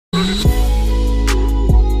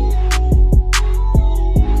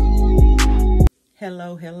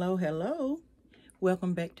Hello.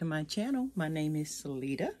 Welcome back to my channel. My name is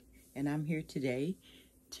Celida, and I'm here today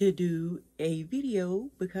to do a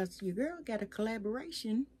video because your girl got a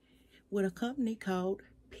collaboration with a company called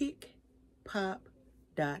PickPop.ru.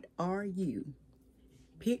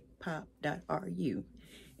 PickPop.ru.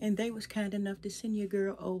 And they was kind enough to send your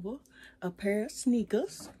girl over a pair of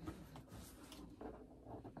sneakers.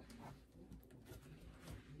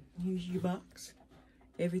 Here's your box.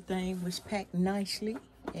 Everything was packed nicely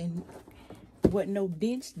and wasn't no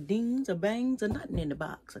dents, dings, or bangs, or nothing in the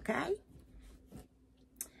box, okay?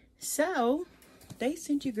 So, they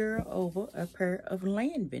sent your girl over a pair of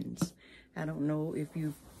LANVINs. I don't know if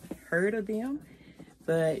you've heard of them,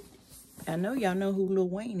 but I know y'all know who Lil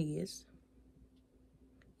Wayne is.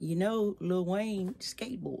 You know Lil Wayne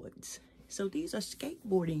skateboards. So these are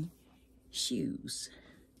skateboarding shoes.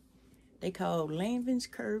 They call LANVIN's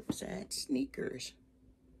Curbside Sneakers.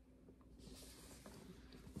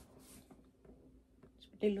 That's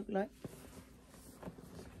what they look like.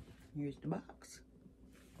 Here's the box.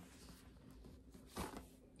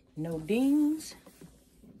 No dings.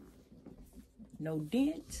 No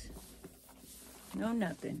dents. No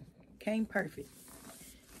nothing. Came perfect.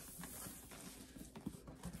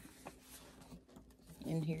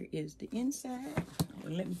 And here is the inside.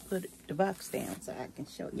 Well, let me put the box down so I can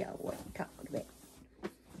show y'all what I'm talking about.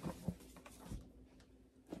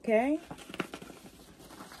 Okay.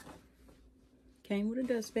 Came with a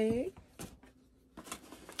dust bag.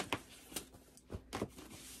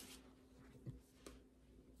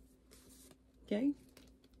 Okay.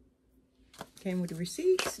 Came with the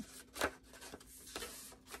receipts.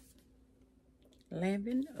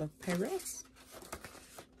 LANVIN of Paris.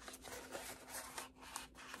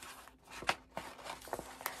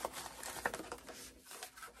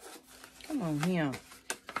 Come on here.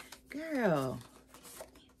 Girl.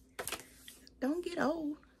 Don't get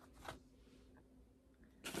old.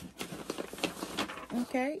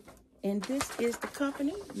 Okay. And this is the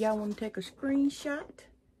company. Y'all want to take a screenshot?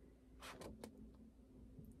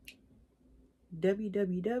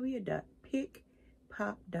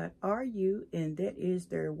 www.pickpop.ru, and that is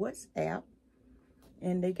their WhatsApp.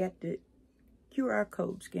 And they got the QR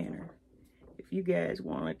code scanner. If you guys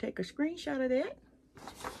want to take a screenshot of that.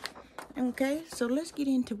 Okay, so let's get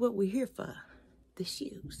into what we're here for. The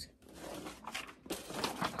shoes.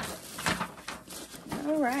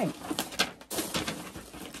 All right.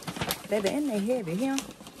 Baby, and they heavy here.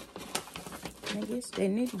 I guess they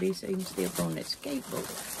need to be so you can stay up on that skateboard.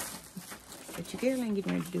 But your girl ain't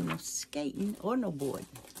getting ready to do no skating or no boarding.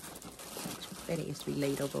 That has to be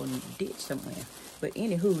laid over on the ditch somewhere. But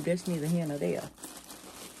anywho, that's neither here nor there.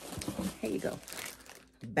 Here you go.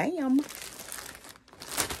 Bam!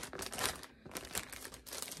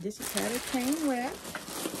 This is how they came wrapped.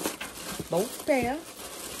 Both pair.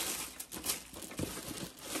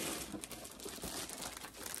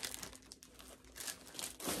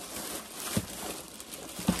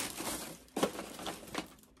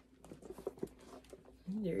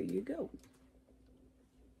 There you go.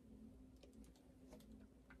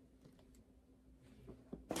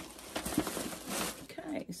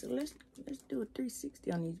 Okay, so let's do a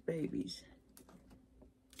 360 on these babies.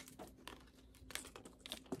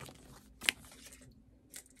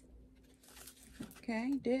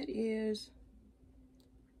 Okay, that is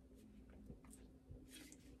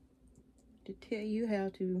to tell you how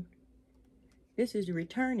to, this is the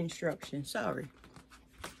return instruction, sorry.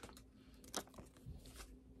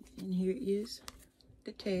 And here is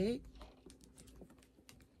the tag.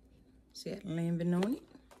 It's got LANVIN on it.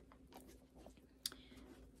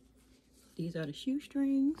 These are the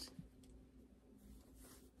shoestrings.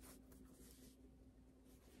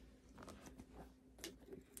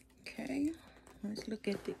 Okay, let's look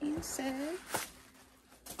at the inside.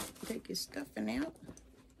 Take his stuffing out.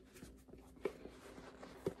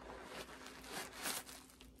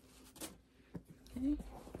 Okay.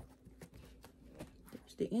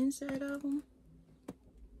 There's the inside of them.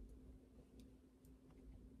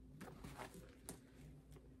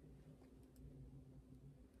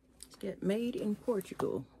 It's got made in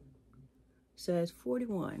Portugal. Size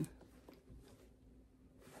 41.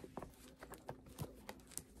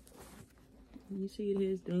 You see it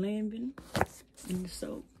has the LANVIN in the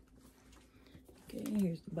soap. Okay,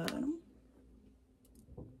 here's the bottom.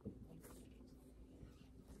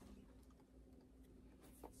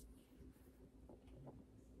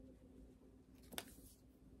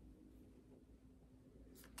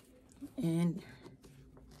 And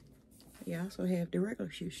you also have the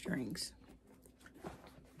regular shoestrings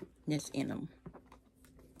that's in them.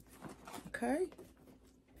 Okay.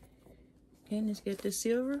 And it's got the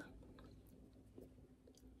silver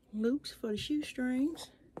loops for the shoestrings.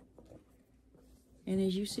 And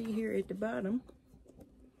as you see here at the bottom,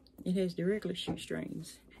 it has the regular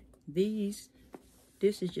shoestrings. This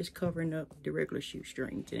is just covering up the regular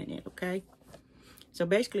shoestrings in it, okay? So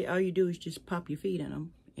basically all you do is just pop your feet in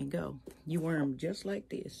them and go. You wear them just like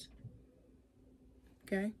this,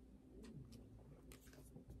 okay?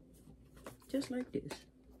 Just like this.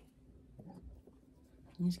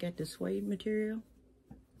 And it's got the suede material,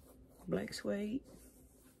 black suede.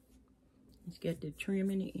 It's got the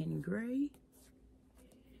trimming in gray.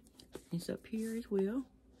 It's up here as well,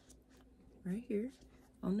 right here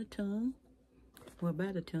on the tongue, well,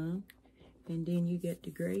 by the tongue. And then you get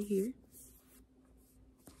the gray here.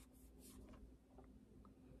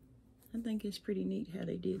 I think it's pretty neat how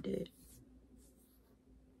they did that.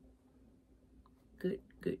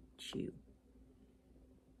 Good shoe.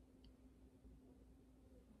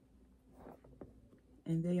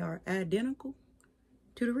 And they are identical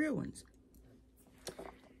to the real ones.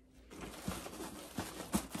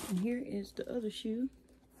 And here is the other shoe.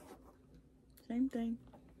 Same thing.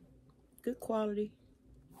 Good quality.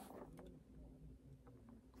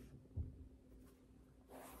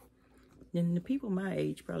 Then the people my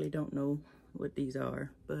age probably don't know what these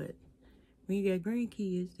are, but when you got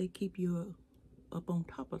grandkids, they keep you up on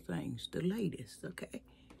top of things, the latest, okay?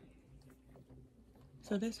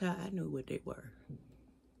 So that's how I knew what they were.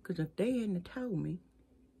 Because if they hadn't told me,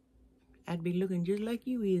 I'd be looking just like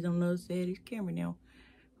you is on the other side of this camera now.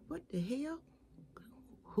 What the hell?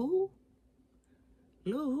 Who?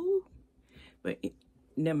 Who? But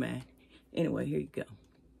never mind. Anyway, here you go.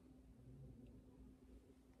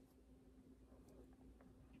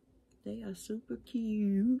 They are super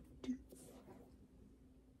cute.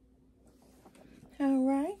 All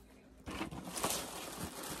right.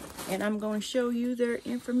 And I'm going to show you their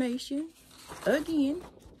information again.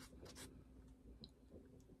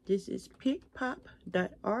 This is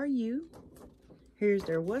pickpop.ru. Here's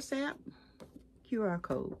their WhatsApp QR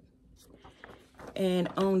code. And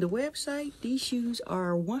on the website, these shoes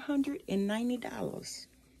are $190.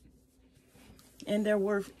 And they're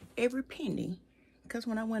worth every penny. Because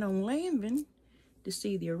when I went on LANVIN to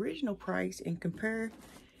see the original price and compare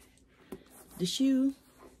the shoe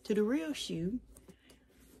to the real shoe,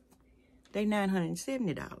 they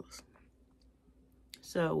 $970.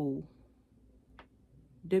 So,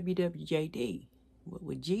 WWJD, what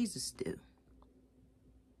would Jesus do?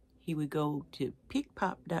 He would go to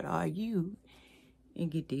pickpop.ru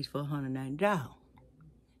and get these for $190.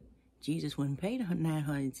 Jesus wouldn't pay the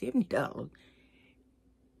 $970.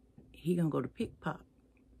 He gonna go to Pickpop,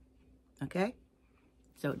 okay?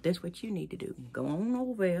 So that's what you need to do. Go on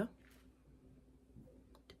over there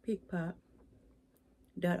to pickpop.ru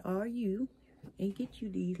and get you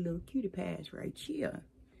these little cutie pies right here.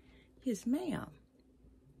 Yes, ma'am.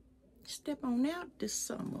 Step on out this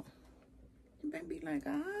summer. You better be like,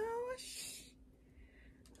 oh,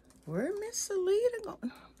 where Miss Celida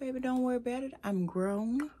going? Baby, don't worry about it. I'm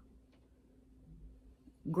grown.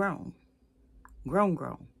 Grown.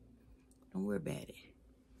 Don't worry about it.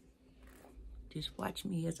 Just watch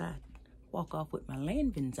me as I walk off with my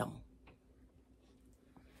LANVINs on.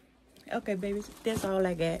 Okay, babies, that's all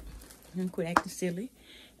I got. I'm quit acting silly.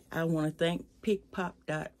 I want to thank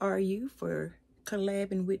pickpop.ru for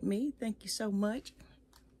collabing with me. Thank you so much.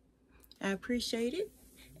 I appreciate it.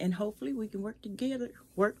 And hopefully we can work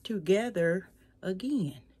together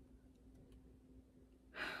again.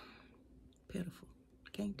 Pitiful.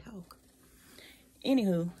 Can't talk.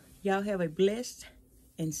 Anywho, y'all have a blessed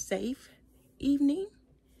and safe evening.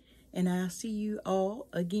 And I'll see you all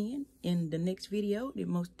again in the next video. It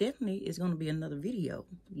most definitely is going to be another video.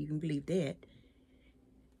 You can believe that.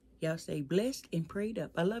 Y'all stay blessed and prayed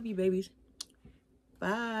up. I love you, babies.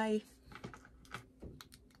 Bye.